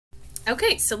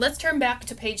Okay, so let's turn back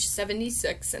to page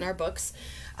 76 in our books.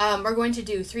 We're going to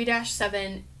do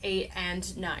 3-7, 8,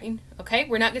 and 9. Okay,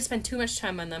 we're not going to spend too much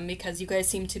time on them because you guys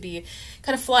seem to be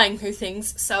kind of flying through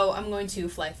things, so I'm going to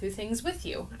fly through things with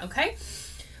you. Okay,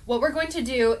 what we're going to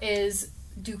do is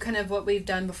do kind of what we've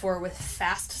done before with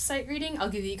fast sight reading. I'll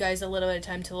give you guys a little bit of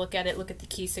time to look at it, look at the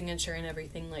key signature and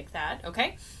everything like that.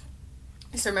 Okay,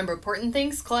 so remember important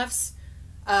things: clefs,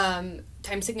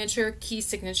 time signature, key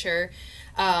signature,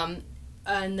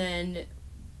 and then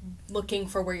looking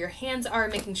for where your hands are,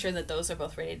 making sure that those are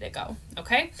both ready to go.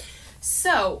 Okay,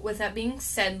 so with that being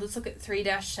said, let's look at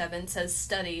 3-7. It says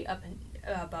study up and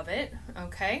above it.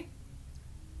 Okay,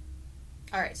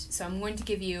 all right, so I'm going to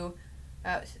give you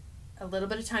a little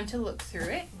bit of time to look through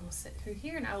it. We'll sit through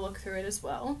here and I'll look through it as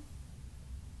well.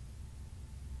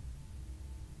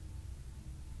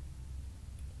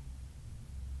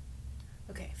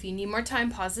 Okay, if you need more time,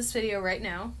 pause this video right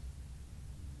now.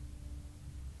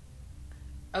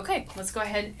 Okay, let's go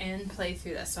ahead and play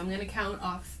through this. So I'm going to count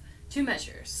off 2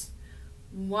 measures.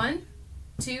 1,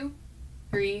 2,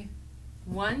 3,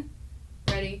 1,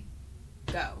 ready,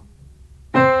 go.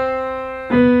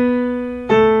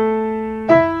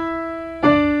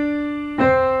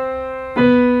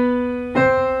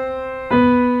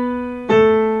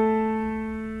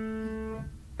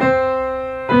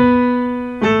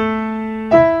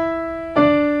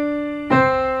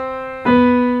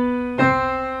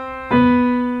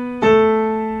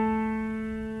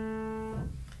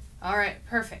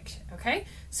 Perfect. Okay,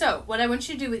 so what I want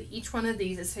you to do with each one of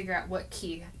these is figure out what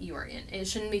key you are in. It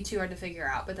shouldn't be too hard to figure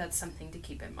out, but that's something to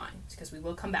keep in mind because we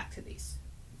will come back to these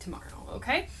tomorrow.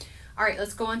 Okay, all right,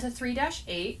 let's go on to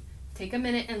 3-8. Take a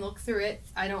minute and look through it.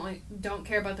 I don't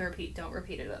care about the repeat. Don't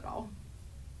repeat it at all.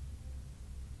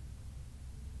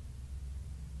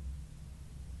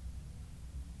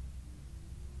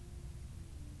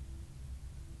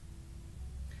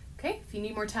 Okay, if you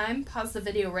need more time, pause the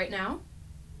video right now.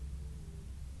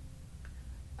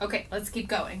 Okay, let's keep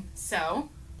going. So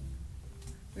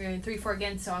we're going 3, 4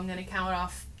 again, so I'm going to count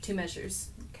off 2 measures.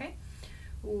 Okay,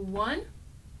 1,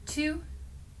 2,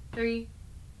 3,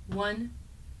 1,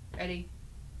 ready,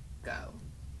 go.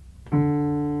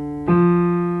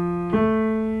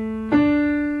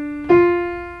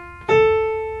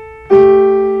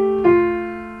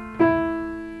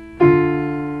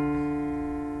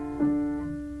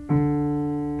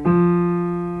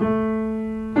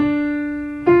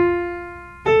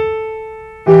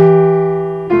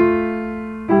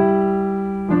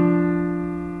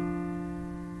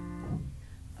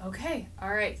 Okay, all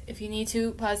right, if you need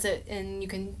to, pause it and you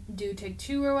can do take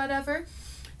 2 or whatever.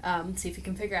 See if you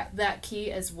can figure out that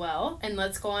key as well. And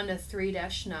let's go on to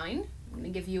 3-9. I'm going to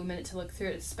give you a minute to look through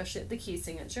it, especially at the key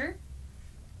signature.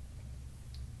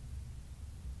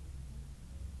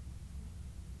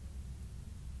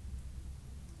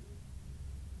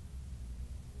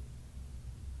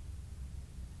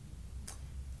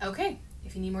 Okay,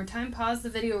 if you need more time, pause the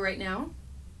video right now.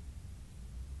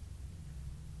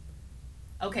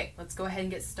 Okay, let's go ahead and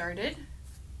get started.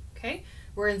 Okay,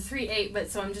 we're in 3-8,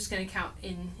 but so I'm just going to count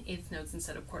in 1/8 notes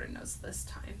instead of quarter notes this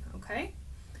time. Okay,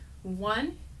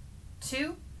 1,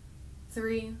 2,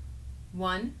 3,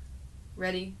 1,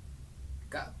 ready,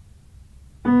 go.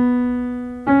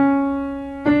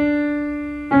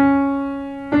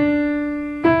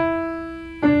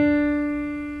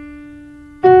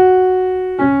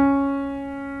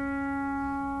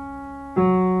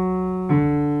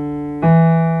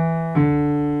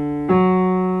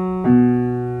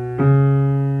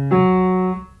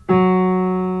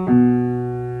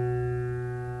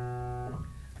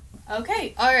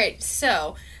 Okay, all right,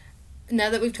 so now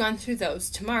that we've gone through those,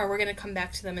 tomorrow we're going to come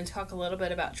back to them and talk a little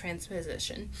bit about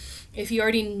transposition. If you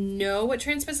already know what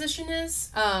transposition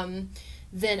is,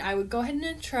 then I would go ahead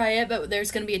and try it, but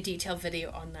there's going to be a detailed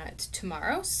video on that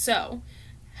tomorrow. So,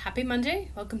 happy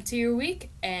Monday, welcome to your week,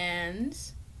 and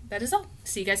that is all.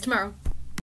 See you guys tomorrow.